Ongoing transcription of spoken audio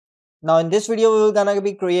Now in this video we will gonna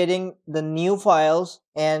be creating the new files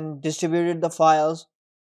and distributed the files,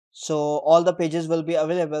 so all the pages will be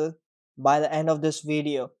available by the end of this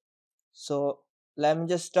video. So let me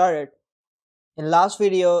just start it. In last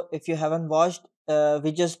video, if you haven't watched,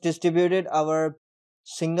 we just distributed our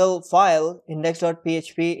single file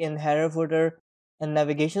index.php in header, footer and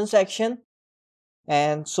navigation section,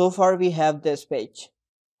 and so far we have this page.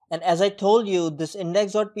 And as I told you, this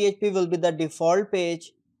index.php will be the default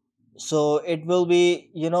page, so it will be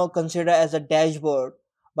considered as a dashboard,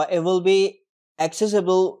 but it will be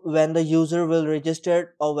accessible when the user will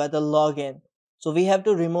register or whether login. So we have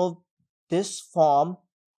to remove this form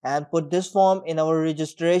and put this form in our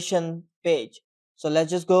registration page. So let's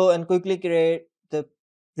just go and quickly create the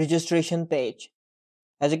registration page.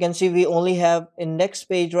 As you can see, we only have index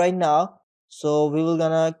page right now, so we will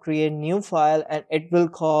gonna create new file and it will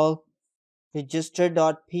call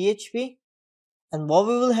register.php. And what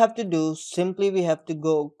we will have to do, simply we have to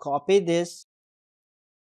go copy this,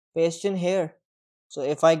 paste in here. So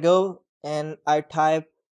if I go and I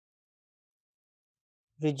type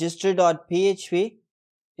register.php,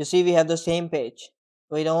 you see we have the same page.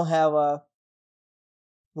 We don't have a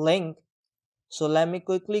link. So let me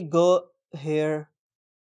quickly go here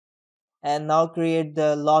and now create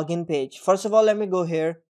the login page. First of all, let me go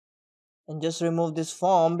here and just remove this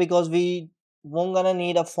form because we won't gonna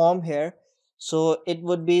need a form here. So it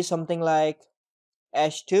would be something like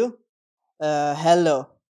h2 hello.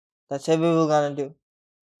 That's what we were gonna do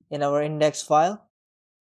in our index file.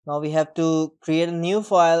 Now we have to create a new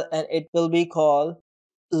file and it will be called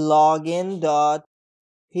login.php.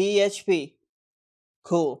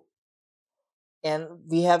 Cool. And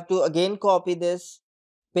we have to again copy this,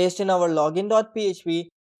 paste in our login.php,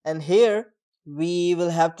 and here we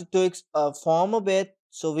will have to tweak a form a bit,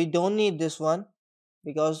 so we don't need this one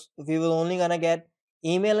because we will only gonna get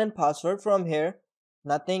email and password from here,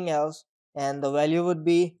 nothing else, and the value would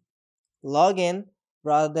be login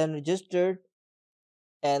rather than registered.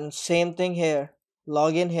 And same thing here,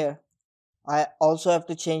 login here. I also have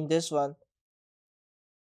to change this one,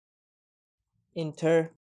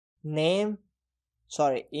 enter name,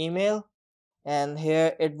 sorry, email, and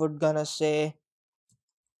here it would gonna say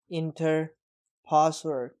enter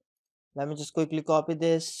password. Let me just quickly copy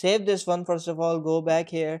this, save this one. First of all, go back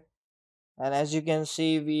here, and as you can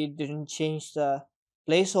see, we didn't change the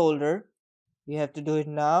placeholder. We have to do it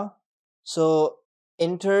now. So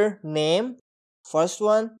enter name, first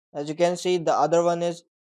one. As you can see, the other one is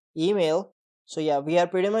email. So yeah, we are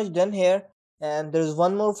pretty much done here, and there's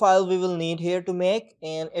one more file we will need here to make,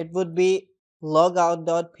 and it would be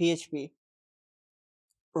logout.php.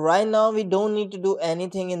 Right now we don't need to do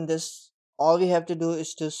anything in this. All we have to do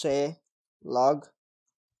is to say log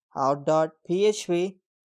out.php.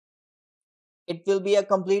 It will be a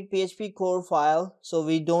complete PHP core file, so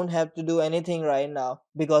we don't have to do anything right now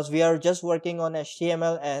because we are just working on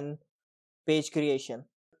HTML and page creation.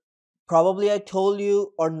 Probably I told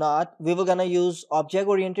you or not, we were gonna use object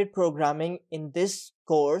oriented programming in this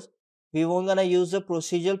course. We were gonna use the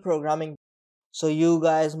procedural programming. So you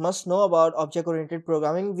guys must know about object oriented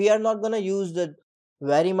programming. We are not gonna use the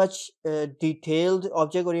very much detailed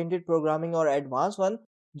object oriented programming or advanced one.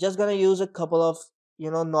 Just gonna use a couple of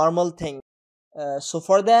normal things. So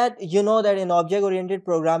for that, that in object oriented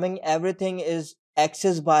programming everything is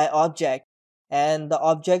accessed by object, and the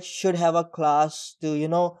object should have a class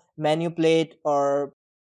to manipulate or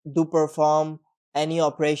do perform any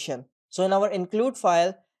operation. So in our include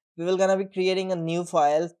file, we will gonna be creating a new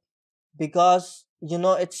file because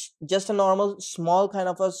it's just a normal small kind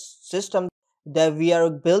of a system that we are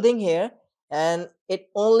building here, and it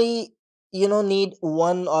only need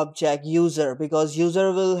one object, user, because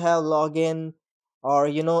user will have login or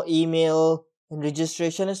email and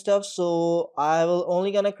registration and stuff. So I will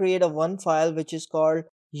only gonna create a one file which is called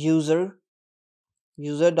user.php,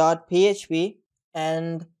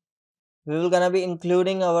 and we will gonna be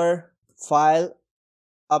including our file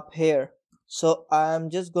up here. So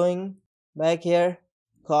I'm just going back here,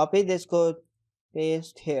 copy this code,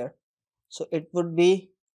 paste here. So it would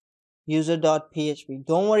be user.php.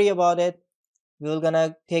 Don't worry about it. We're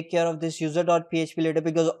gonna take care of this user.php later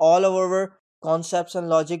because all of our concepts and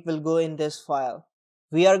logic will go in this file.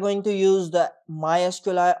 We are going to use the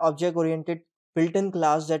MySqli object oriented built-in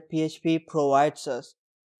class that PHP provides us.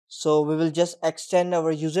 So we will just extend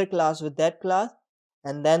our user class with that class,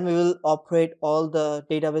 and then we will operate all the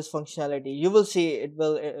database functionality. You will see it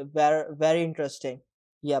will very interesting.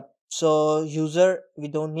 Yep. So user, we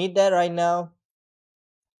don't need that right now.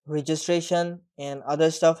 Registration and other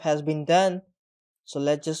stuff has been done. So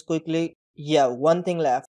let's just quickly, yeah, one thing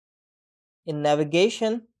left. In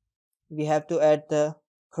navigation, we have to add the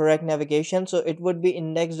correct navigation. So it would be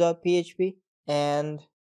index.php, and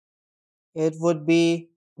it would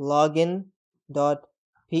be login.php.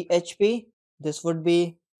 This would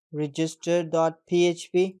be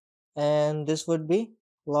register.php, and this would be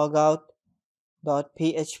logout.php.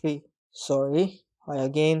 Sorry, I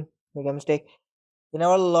again make a mistake. In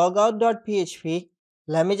our logout.php,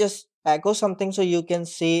 let me just echo something so you can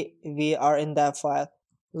see we are in that file.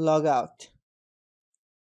 Logout.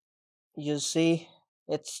 You see,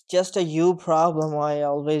 it's just a U problem. I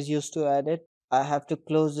always used to add it. I have to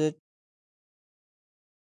close it.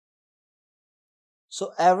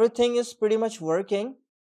 So everything is pretty much working.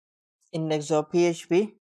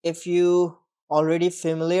 Index.php. If you already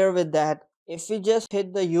familiar with that, if we just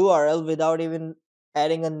hit the URL without even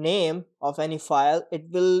adding a name of any file, it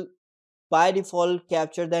will by default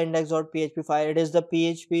capture the index.php file. It is the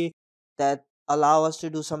PHP that allow us to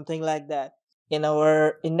do something like that. In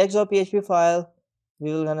our index.php file,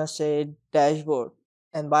 we will gonna say dashboard,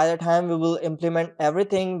 and by the time we will implement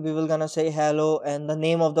everything, we will gonna say hello and the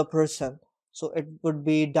name of the person, so it would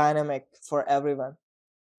be dynamic for everyone.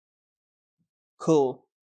 Cool.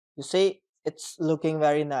 You see, it's looking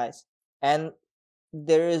very nice. And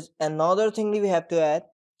there is another thing we have to add,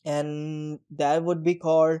 and that would be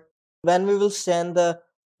called when we will send the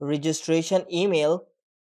registration email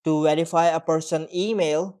to verify a person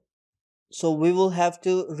email. So we will have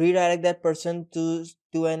to redirect that person to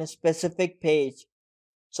a specific page.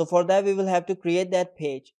 So for that, we will have to create that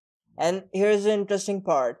page. And here's the interesting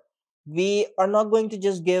part: we are not going to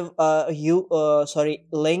just give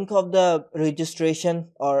link of the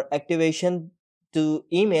registration or activation to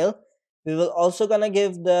email. We will also gonna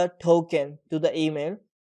give the token to the email.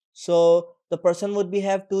 So the person would be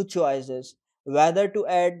have two choices: whether to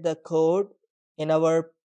add the code in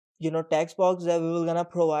our text box that we will gonna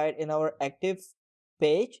provide in our active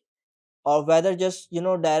page, or whether just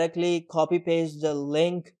directly copy paste the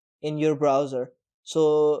link in your browser.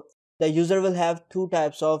 So the user will have two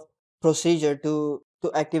types of procedure to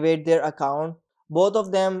activate their account. Both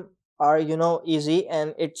of them are easy,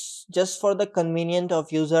 and it's just for the convenience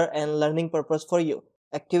of user and learning purpose for you.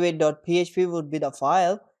 Activate.php would be the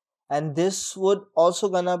file, and this would also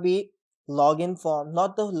gonna be login form,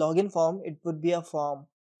 not the login form, it would be a form.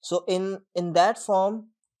 So in that form,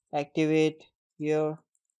 activate your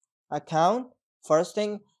account first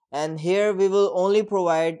thing, and here we will only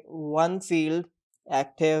provide one field: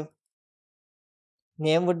 active.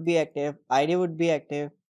 Name would be active, ID would be active,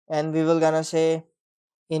 and we will gonna say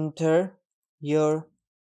enter your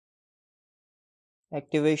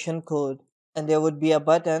activation code, and there would be a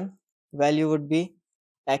button, value would be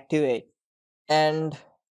activate. And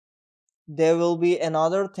there will be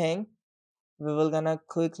another thing, we will gonna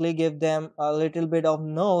quickly give them a little bit of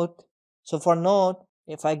note. So for note,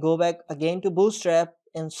 if I go back again to Bootstrap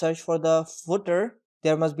and search for the footer,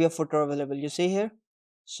 there must be a footer available, you see here.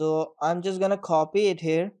 So I'm just gonna copy it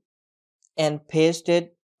here and paste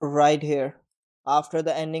it right here after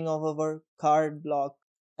the ending of our card block.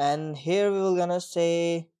 And here we will gonna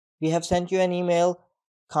say we have sent you an email,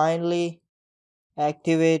 kindly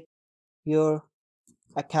activate your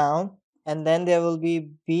account, and then there will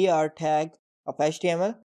be br tag of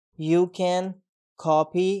HTML. You can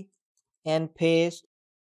copy and paste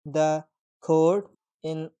the code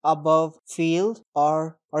in above field,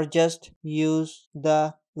 or just use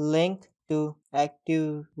the link to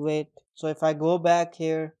activate. So if I go back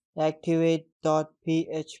here,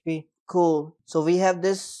 activate.php. Cool. So we have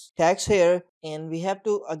this text here, and we have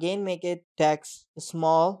to again make it text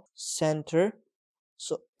small center.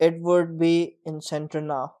 So it would be in center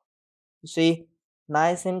now. You see,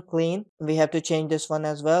 nice and clean. We have to change this one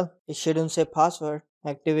as well. It shouldn't say password,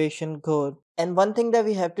 activation code. And one thing that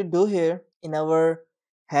we have to do here in our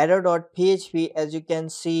header.php, as you can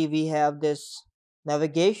see, we have this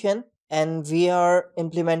navigation, and we are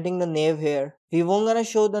implementing the nav here. We won't gonna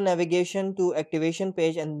show the navigation to activation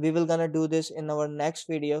page, and we will gonna do this in our next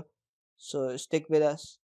video. So stick with us.